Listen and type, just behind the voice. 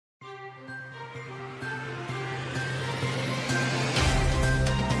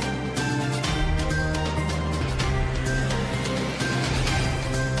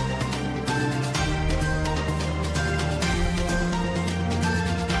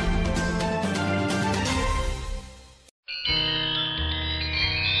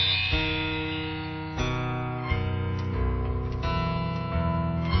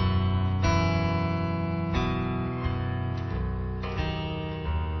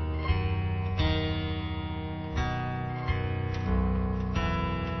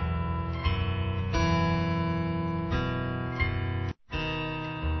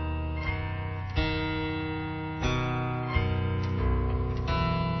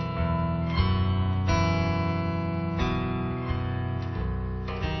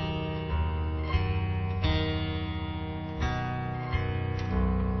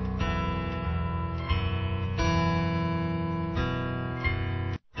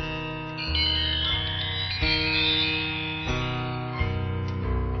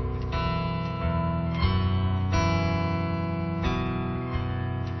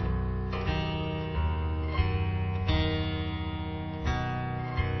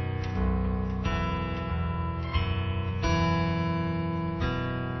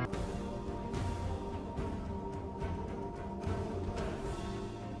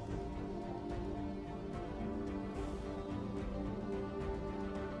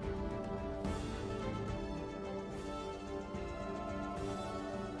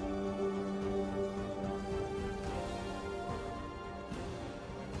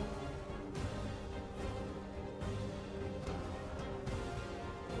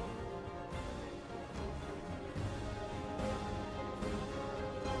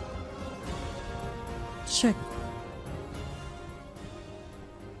Check.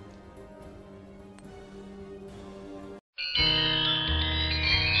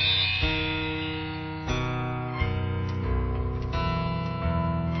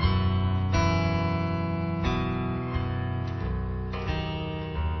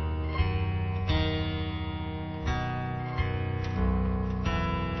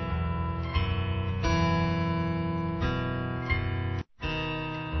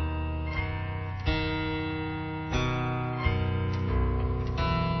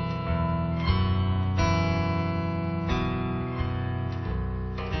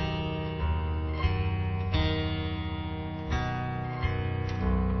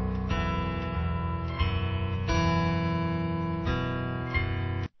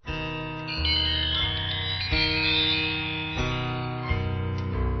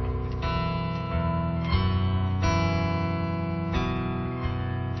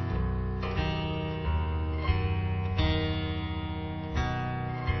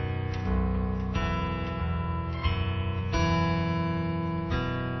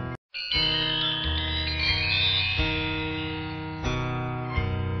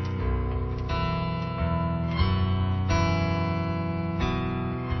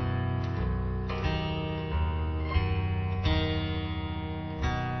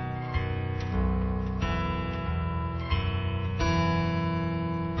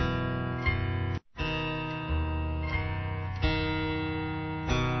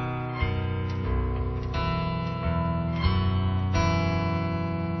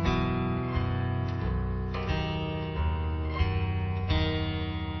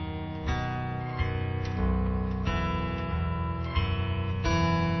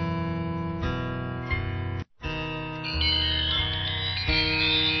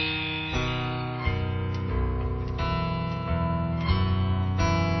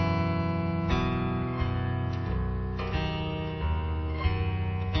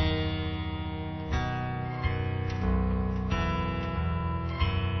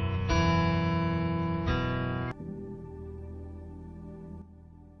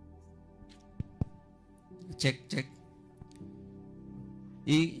 Check check.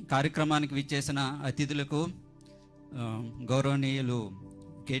 ఈ కార్యక్రమానికి విచ్చేసిన అతిథులకు గౌరవనీయులు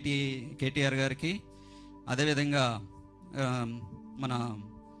కేటీఆర్ గారికి, అదేవిధంగా మన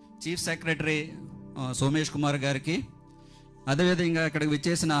చీఫ్ సెక్రటరీ సోమేష్ కుమార్ గారికి, అదేవిధంగా ఇక్కడికి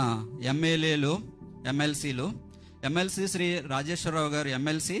విచ్చేసిన ఎమ్మెల్యేలు, ఎమ్మెల్సీ శ్రీ రాజేశ్వరరావు గారు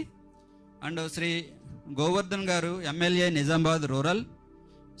ఎమ్మెల్సీ, అండ్ శ్రీ గోవర్ధన్ గారు ఎమ్మెల్యే నిజామాబాద్ రూరల్,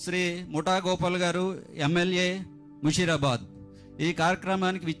 శ్రీ ముఠా గోపాల్ గారు ఎమ్మెల్యే ముషీరాబాద్. ఈ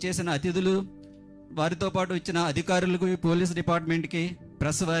కార్యక్రమానికి విచ్చేసిన అతిథులు, వారితో పాటు ఇచ్చిన అధికారులకు, పోలీస్ డిపార్ట్మెంట్కి,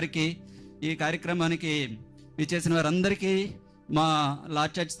 ప్రెస్ వారికి, ఈ కార్యక్రమానికి విచ్చేసిన వారందరికీ మా లా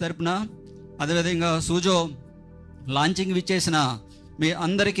చర్చ్ తరపున, అదేవిధంగా సూజో లాంచింగ్ విచ్చేసిన మీ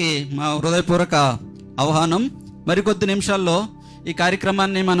అందరికీ మా హృదయపూర్వక ఆహ్వానం. మరికొద్ది నిమిషాల్లో ఈ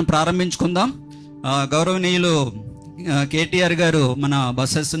కార్యక్రమాన్ని మనం ప్రారంభించుకుందాం. గౌరవనీయులు కేటీఆర్ గారు మన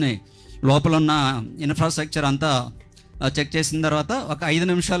బస్సెస్ని, లోపల ఉన్న ఇన్ఫ్రాస్ట్రక్చర్ అంతా చెక్ చేసిన తర్వాత ఒక 5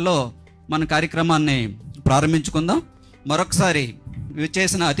 నిమిషాల్లో మన కార్యక్రమాన్ని ప్రారంభించుకుందాం. మరొకసారి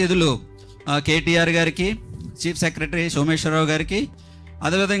విచ్చేసిన అతిథులు కేటీఆర్ గారికి, చీఫ్ సెక్రటరీ సోమేశ్వరరావు గారికి,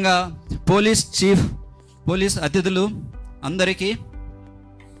 అదేవిధంగా పోలీస్ అతిథులు అందరికీ,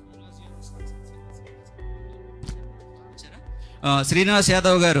 శ్రీనివాస్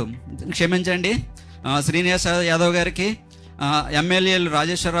యాదవ్ గారు, క్షమించండి, శ్రీనివాస్ యాదవ్ గారికి, ఎమ్మెల్యేలు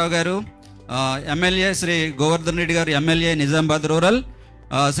రాజేశ్వరరావు గారు, ఎమ్మెల్యే శ్రీ గోవర్ధన్ రెడ్డి గారు ఎమ్మెల్యే నిజామాబాద్ రూరల్,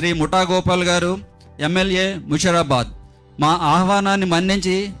 శ్రీ ముఠా గోపాల్ గారు ఎమ్మెల్యే ముషీరాబాద్. మా ఆహ్వానాన్ని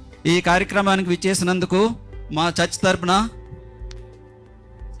మన్నించి ఈ కార్యక్రమానికి విచ్చేసినందుకు మా చర్చ్ తరపున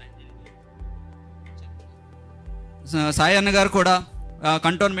సాయన్న గారు కూడా,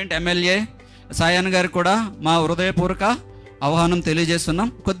 కంటోన్మెంట్ ఎమ్మెల్యే సాయన్న గారు కూడా మా హృదయపూర్వక ఆహ్వానం తెలియజేస్తున్నాం.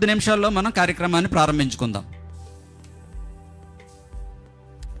 కొద్ది నిమిషాల్లో మనం కార్యక్రమాన్ని ప్రారంభించుకుందాం.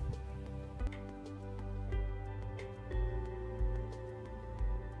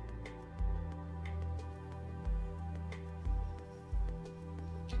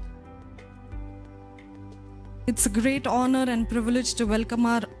 It's a great honor and privilege to welcome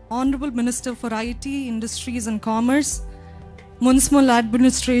our Honorable Minister for IT, Industries and Commerce, Municipal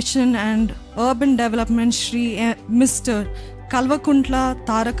Administration and Urban Development, Shri Mr. Kalvakuntla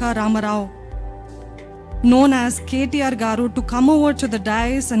Taraka Ramarao, known as KTR Garu, to come over to the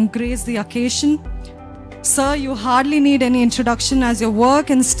dais and grace the occasion. Sir, you hardly need any introduction as your work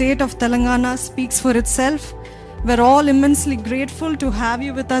in state of Telangana speaks for itself. We're all immensely grateful to have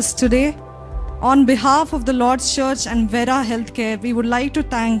you with us today. On behalf of the Lord's Church and Vera Healthcare, we would like to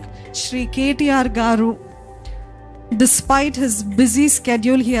thank Shri KTR Garu Despite his busy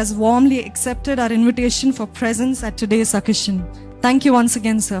schedule, he has warmly accepted our invitation for presence at today's occasion. Thank you once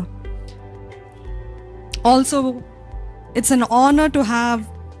again, sir. Also, it's an honor to have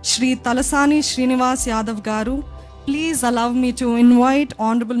Shri Talasani Srinivas Yadav Garu. Please allow me to invite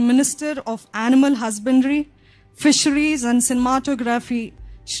Honorable Minister of Animal Husbandry, Fisheries and Cinematography,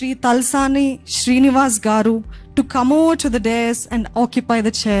 Shri Talasani Srinivas Garu, to come over to the dais and occupy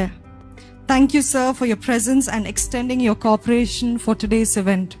the chair. Thank you, sir, for your presence and extending your cooperation for today's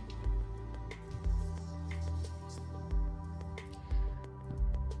event.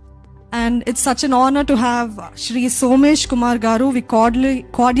 And it's such an honor to have Shri Somesh Kumar Garu. We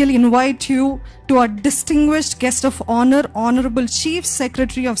cordially invite you to our distinguished guest of honor, Honorable Chief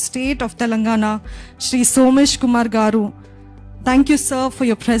Secretary of State of Telangana, Shri Somesh Kumar Garu. Thank you, sir, for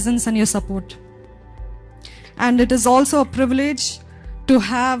your presence and your support. And it is also a privilege to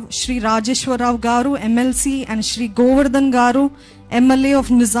have Shri Rajeshwar Rao Garu, MLC, and Shri Govardhan Garu, MLA of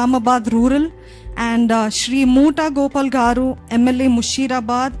Nizamabad Rural, and Shri Muta Gopal Garu, MLA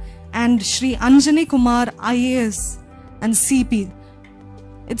Mushirabad, and Shri Anjani Kumar, IAS and CP.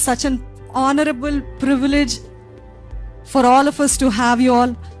 It's such an honorable privilege for all of us to have you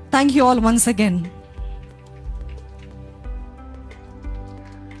all. Thank you all once again.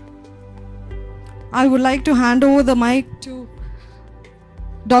 I would like to hand over the mic to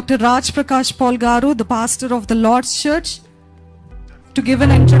Dr. Raj Prakash Paul Garu, the pastor of the Lord's Church, to give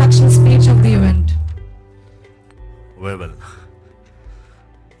an introduction speech of the event. Well.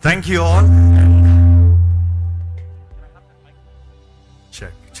 Thank you all.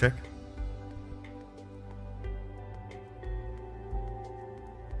 Check.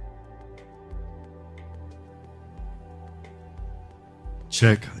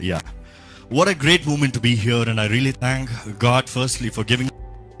 Check, yeah. What a great moment to be here, and I really thank God firstly for giving me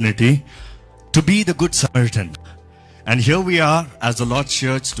the opportunity to be the Good Samaritan. And here we are as the Lord's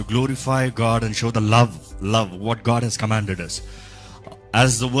Church to glorify God and show the love, what God has commanded us.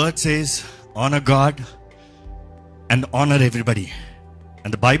 As the word says, honor God and honor everybody.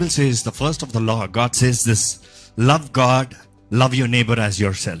 And the Bible says, the first of the law, God says this, love God, love your neighbor as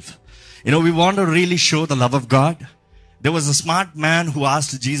yourself. You know, we want to really show the love of God. There was a smart man who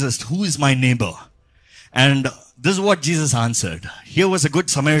asked Jesus, who is my neighbor? And this is what Jesus answered. Here was a good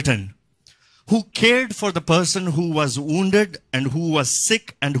Samaritan who cared for the person who was wounded and who was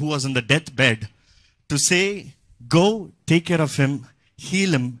sick and who was on the deathbed, to say, go take care of him,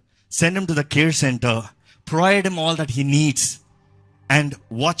 heal him, send him to the care center, provide him all that he needs, and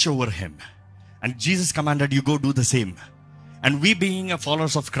watch over him. And Jesus commanded you go do the same. And we, being a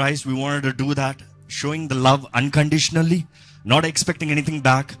followers of Christ, we wanted to do that, showing the love unconditionally, not expecting anything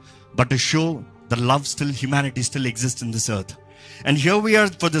back, but to show the love still, humanity still exists in this earth. And here we are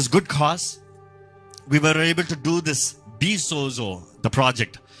for this good cause. We were able to do this Be Sozo, the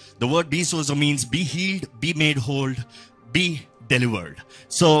project. The word Be Sozo means be healed, be made whole, be delivered.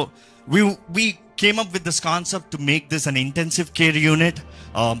 So we came up with this concept to make this an intensive care unit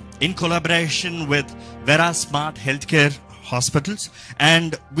in collaboration with Vera Smart Healthcare Hospitals,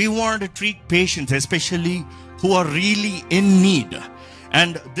 and we wanted to treat patients especially who are really in need.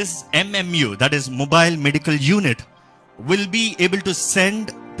 And this MMU, that is Mobile Medical Unit, will be able to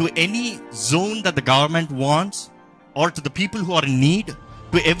send to any zone that the government wants, or to the people who are in need,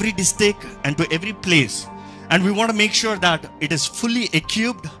 to every district and to every place. And we want to make sure that it is fully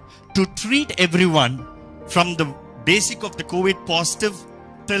equipped to treat everyone from the basic of the COVID positive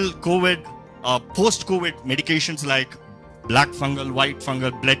till COVID, post-COVID medications like black fungal, white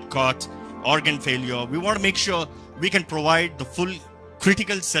fungal, blood clots, organ failure. We want to make sure we can provide the full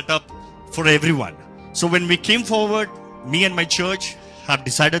critical setup for everyone. So when we came forward, me and my church have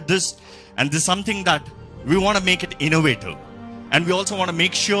decided this, and this is something that we want to make it innovative. And we also want to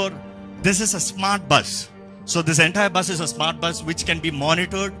make sure this is a smart bus. So this entire bus is a smart bus which can be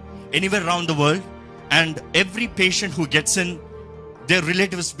monitored anywhere around the world, and every patient who gets in, their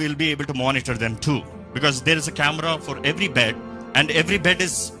relatives will be able to monitor them too, because there is a camera for every bed, and every bed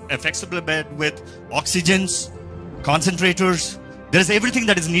is a flexible bed with oxygens, concentrators. There is everything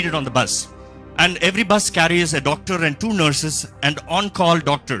that is needed on the bus. And every bus carries a doctor and 2 nurses and on-call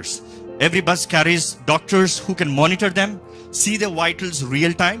doctors. Every bus carries doctors who can monitor them, see their vitals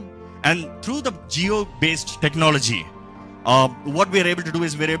real time. And through the geo-based technology, what we're able to do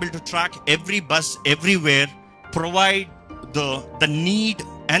is we're able to track every bus everywhere, provide the need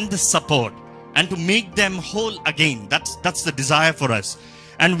and the support, and to make them whole again. That's the desire for us.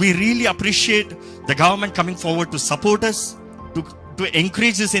 And we really appreciate the government coming forward to support us, to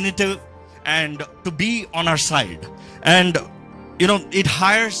encourage this initiative, and to be on our side. And you know, it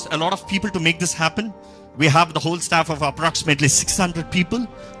hires a lot of people to make this happen. We have the whole staff of approximately 600 people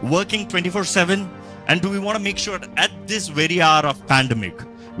working 24/7. And do we want to make sure at this very hour of pandemic,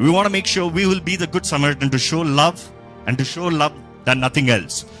 we want to make sure we will be the good Samaritan to show love and to show love than nothing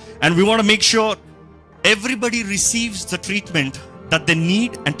else. And we want to make sure everybody receives the treatment that they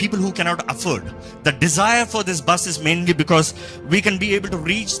need and people who cannot afford. The desire for this bus is mainly because we can be able to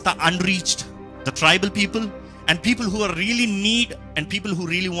reach the unreached, the tribal people, and people who are really need and people who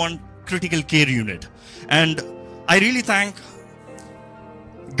really want critical care unit. And I really thank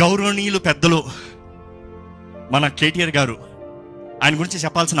గౌరవనీయులు పెద్దలు మన కేటీఆర్ గారు. ఆయన గురించి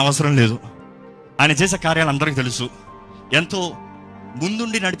చెప్పాల్సిన అవసరం లేదు. ఆయన చేసే కార్యాలు అందరికీ తెలుసు. ఎంతో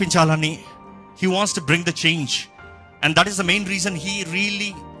ముందుండి నడిపించాలని he wants to bring the change. And that is the main reason he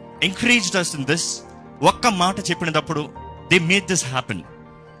really encouraged us in this. ఒక్క మాట చెప్పినప్పుడు they made this happen.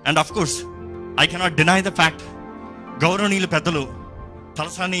 And of course, I cannot deny the fact, గౌరవనీయులు పెద్దలు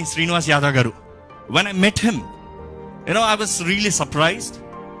తలసాని శ్రీనివాస్ యాదవ్ గారు, when I met him, I was really surprised.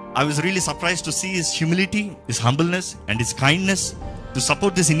 I was really surprised to see his humility, his humbleness, and his kindness to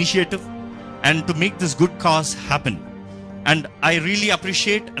support this initiative and to make this good cause happen. And I really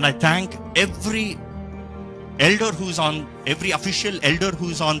appreciate and I thank every elder every official elder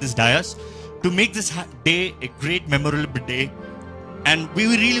who's on this dais to make this day a great memorable day. And we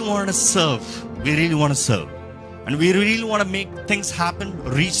really want to serve. We really want to serve. And we really want to make things happen,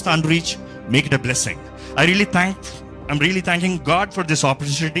 reach the unreached, make it a blessing. I'm really thanking God for this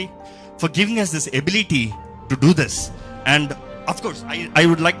opportunity, for giving us this ability to do this. And of course, I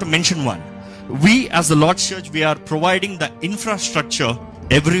would like to mention one. We as the Lord's Church, we are providing the infrastructure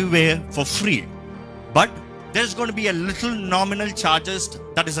everywhere for free. But there's going to be a little nominal charges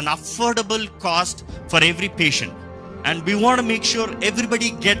that is an affordable cost for every patient. And we want to make sure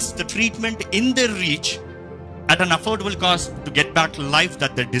everybody gets the treatment in their reach at an affordable cost to get back to life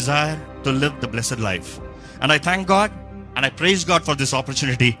that they desire to live the blessed life. And I thank God and I praise God for this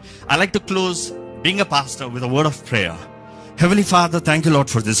opportunity. I like to close being a pastor with a word of prayer. Heavenly Father, thank you, Lord,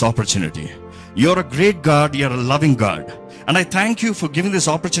 for this opportunity. You're a great God. You're a loving God. And I thank you for giving this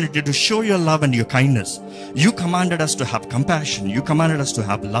opportunity to show your love and your kindness. You commanded us to have compassion. You commanded us to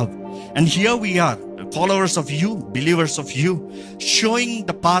have love. And here we are, followers of you, believers of you, showing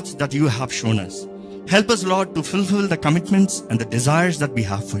the path that you have shown us. Help us, Lord, to fulfill the commitments and the desires that we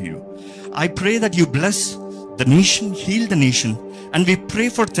have for you. I pray that you bless the nation, heal the nation, and we pray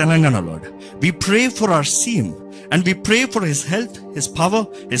for Telangana, Lord. We pray for our CM, and we pray for his health, his power,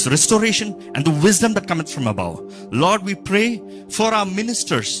 his restoration, and the wisdom that cometh from above. Lord, we pray for our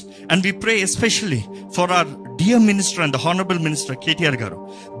ministers, and we pray especially for our dear minister and the honorable minister, KTR Garu.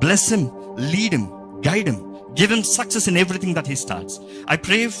 Bless him, lead him, guide him, give him success in everything that he starts. I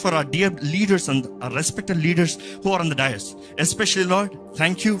pray for our dear leaders and our respected leaders who are on the dais. Especially, Lord,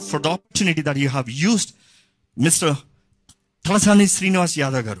 thank you for the opportunity that you have used Mr. Talasani Srinivas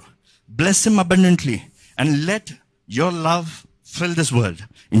Yadav Garu. Bless him abundantly and let your love fill this world.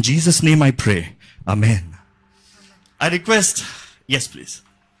 In Jesus' name I pray. Amen. I request, yes please.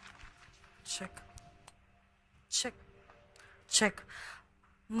 Check.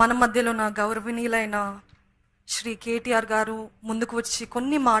 మన మధ్యలో నా గౌరవనీయులైన శ్రీ కేటీఆర్ గారు ముందుకు వచ్చి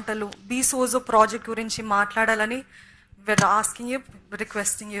కొన్ని మాటలు be Sozo project గురించి మాట్లాడాలని we're asking you,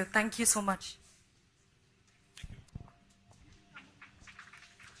 requesting you. Thank you so much.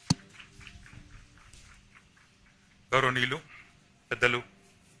 గౌరవనీయులు పెద్దలు,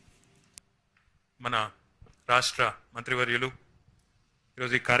 మన రాష్ట్ర మంత్రివర్యులు,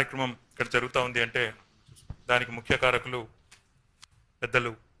 ఈరోజు ఈ కార్యక్రమం ఇక్కడ జరుగుతూ ఉంది అంటే దానికి ముఖ్య కారకులు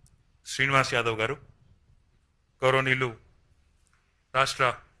పెద్దలు శ్రీనివాస్ యాదవ్ గారు, గౌరవనీయులు రాష్ట్ర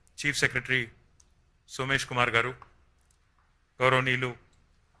చీఫ్ సెక్రటరీ సోమేష్ కుమార్ గారు, గౌరవనీయులు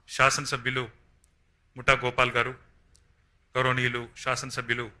శాసనసభ్యులు ముఠా గోపాల్ గారు, గౌరవనీయులు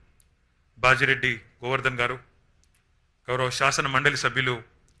శాసనసభ్యులు బాజిరెడ్డి గోవర్ధన్ గారు, గౌరవ శాసన మండలి సభ్యులు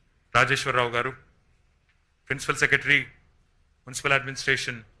రాజేశ్వరరావు గారు, principal secretary municipal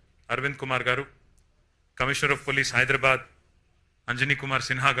administration Arvind Kumar గారు, commissioner of police Hyderabad Anjani Kumar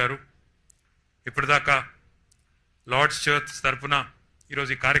Sinha గారు, ఇప్పటిదాకా లార్డ్స్ చర్చ్ తరఫున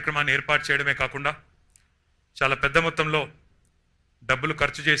ఈరోజు ఈ కార్యక్రమాన్ని ఏర్పాటు చేయడమే కాకుండా చాలా పెద్ద మొత్తంలో డబ్బులు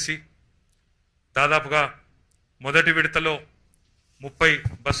ఖర్చు చేసి దాదాపుగా మొదటి విడతలో 30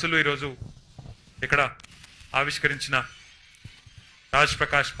 బస్సులు ఈరోజు ఇక్కడ ఆవిష్కరించిన రాజ్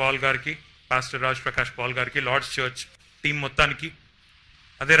ప్రకాష్ పాల్ గారికి, పాస్టర్ రాజ్ ప్రకాష్ పాల్ గారికి, లార్డ్స్ చర్చ్ టీం మొత్తానికి,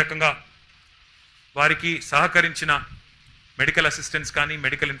 అదే రకంగా వారికి సహకరించిన మెడికల్ అసిస్టెంట్స్ కానీ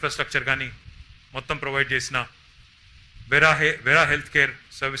మెడికల్ ఇన్ఫ్రాస్ట్రక్చర్ కానీ మొత్తం ప్రొవైడ్ చేసిన వెరా హెల్త్ కేర్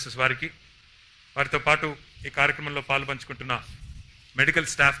సర్వీసెస్ వారికి, వారితో పాటు ఈ కార్యక్రమంలో పాల్పంచుకుంటున్న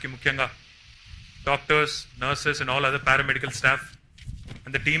మెడికల్ స్టాఫ్కి, ముఖ్యంగా doctors, nurses, and all other paramedical staff,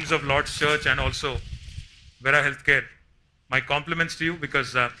 and the teams of Lord's Church and also Vera Healthcare. My compliments to you because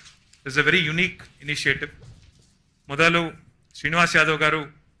this is a very unique initiative. మొదలు శ్రీనివాస్ యాదవ్ గారు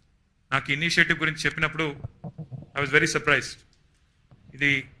నాకు ఇనిషియేటివ్ గురించి చెప్పినప్పుడు ఐ వాజ్ వెరీ సర్ప్రైజ్డ్.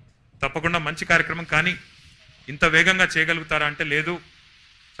 ఇది తప్పకుండా మంచి కార్యక్రమం, కానీ ఇంత వేగంగా చేయగలుగుతారా అంటే లేదు,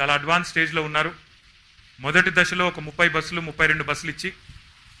 చాలా అడ్వాన్స్ స్టేజ్లో ఉన్నారు. మొదటి దశలో ఒక 30 బస్సులు 32 బస్సులు ఇచ్చి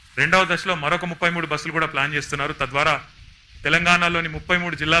రెండవ దశలో మరొక 33 బస్సులు కూడా ప్లాన్ చేస్తున్నారు. తద్వారా తెలంగాణలోని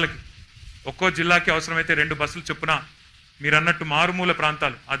 33 జిల్లాలకి ఒక్కో జిల్లాకి అవసరమైతే 2 బస్సులు చొప్పున మీరు అన్నట్టు మారుమూల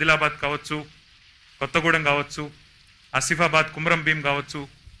ప్రాంతాలు, ఆదిలాబాద్ కావచ్చు, కొత్తగూడెం కావచ్చు, ఆసిఫాబాద్, కుమ్రం భీం కావచ్చు,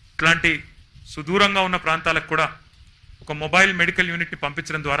 ఇట్లాంటి సుదూరంగా ఉన్న ప్రాంతాలకు కూడా ఒక మొబైల్ మెడికల్ యూనిట్ని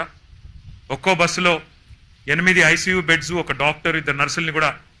పంపించడం ద్వారా ఒక్కో బస్సులో 8 ఐసీయూ బెడ్స్, ఒక డాక్టర్, 2 నర్సుల్ని కూడా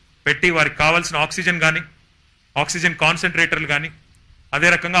పెట్టి వారికి కావాల్సిన ఆక్సిజన్ కానీ ఆక్సిజన్ కాన్సన్ట్రేటర్లు కానీ అదే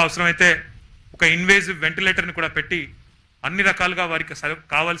రకంగా అవసరమైతే ఒక ఇన్వేజివ్ వెంటిలేటర్ని కూడా పెట్టి అన్ని రకాలుగా వారికి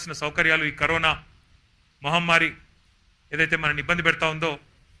కావాల్సిన సౌకర్యాలు, ఈ కరోనా మహమ్మారి ఏదైతే మనని ఇబ్బంది పెడతా ఉందో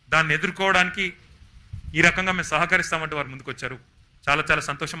దాన్ని ఎదుర్కోవడానికి ఈ రకంగా మేము సహకరిస్తామంటే వారు ముందుకొచ్చారు. చాలా చాలా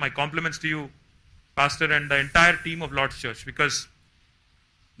సంతోషం. My compliments to you pastor and the entire team of Lord's church, because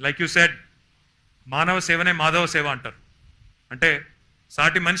like you said, మానవ సేవనే మాధవ సేవ అంటారు. అంటే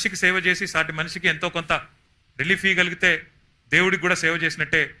సాటి మనిషికి సేవ చేసి సాటి మనిషికి ఎంతో కొంత రిలీఫ్ ఇవ్వగలిగితే దేవుడికి కూడా సేవ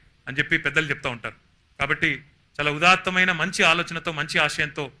చేసినట్టే అని చెప్పి పెద్దలు చెప్తూ ఉంటారు. కాబట్టి చాలా ఉదాత్తమైన మంచి ఆలోచనతో, మంచి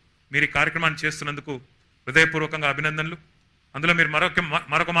ఆశయంతో మీరు ఈ కార్యక్రమాన్ని చేస్తున్నందుకు హృదయపూర్వకంగా అభినందనలు. అందులో మీరు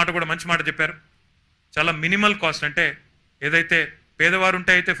మరొక మాట కూడా మంచి మాట చెప్పారు. చాలా మినిమల్ కాస్ట్, అంటే ఏదైతే పేదవారు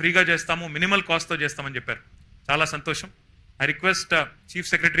ఉంటే అయితే ఫ్రీగా చేస్తాము, మినిమల్ కాస్ట్తో చేస్తామని చెప్పారు. చాలా సంతోషం. ఐ రిక్వెస్ట్ చీఫ్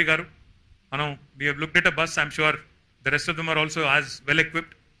సెక్రటరీ గారు, మనం we have looked at a bus, I'm sure the rest of them are also as well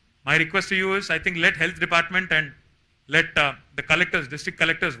equipped. My request to you is, I think let health department and let the collectors, district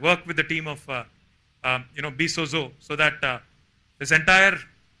collectors work with the team of BSOZO, so that this entire,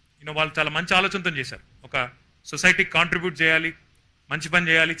 వాళ్ళు చాలా మంచి ఆలోచనతో చేశారు. ఒక సొసైటీకి contribute చేయాలి, మంచి పని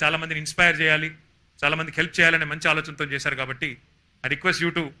చేయాలి, చాలా మందిని ఇన్స్పైర్ చేయాలి, చాలా మందికి హెల్ప్ చేయాలనే మంచి ఆలోచనతో చేశారు. కాబట్టి I request you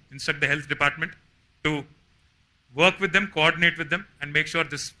to instruct the health department to work with them, coordinate with them, and make sure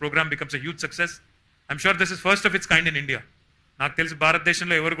this program becomes a huge success. I'm sure this is first of its kind in India. నాకు తెలిసి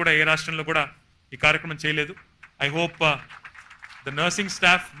భారతదేశంలో ఎవరు కూడా, ఏ రాష్ట్రంలో కూడా ఈ కార్యక్రమం చేయలేదు. I hope the nursing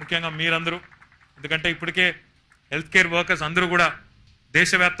staff, ముఖ్యంగా మీరందరూ, ఎందుకంటే ఇప్పటికే హెల్త్ కేర్ వర్కర్స్ అందరూ కూడా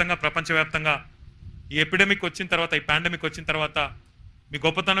దేశవ్యాప్తంగా, ప్రపంచవ్యాప్తంగా ఈ ఎపిడమిక్ వచ్చిన తర్వాత, ఈ పాండమిక్ వచ్చిన తర్వాత మీ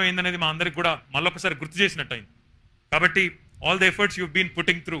గొప్పతనం ఏందనేది మా అందరికి కూడా మళ్ళొకసారి గుర్తు చేసినట్టు అయింది. కాబట్టి all the efforts you been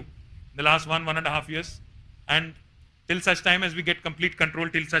putting through in the last 1.5 years, and till such time as we get complete control,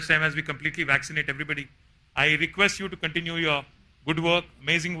 till such time as we completely vaccinate everybody, I request you to continue your good work,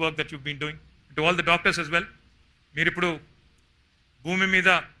 amazing work that you've been doing. And to all the doctors as well, మీరు ఇప్పుడు భూమి మీద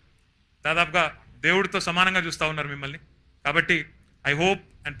దాదాపుగా దేవుడితో సమానంగా చూస్తూ ఉన్నారు మిమ్మల్ని. కాబట్టి I hope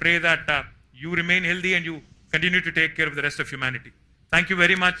and pray that you remain healthy and you continue to take care of the rest of humanity. Thank you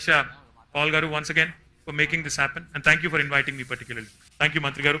very much Paul గారు, once again for making this happen, and thank you for inviting me particularly. Thank you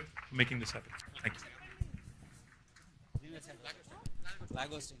మంత్రి గారు for making this happen. Thank you.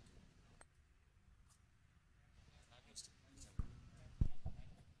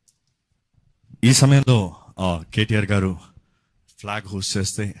 ఈ సమయంలో కేటీఆర్ గారు flag host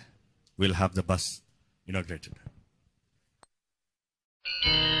చేస్తే will have the bus inaugurated.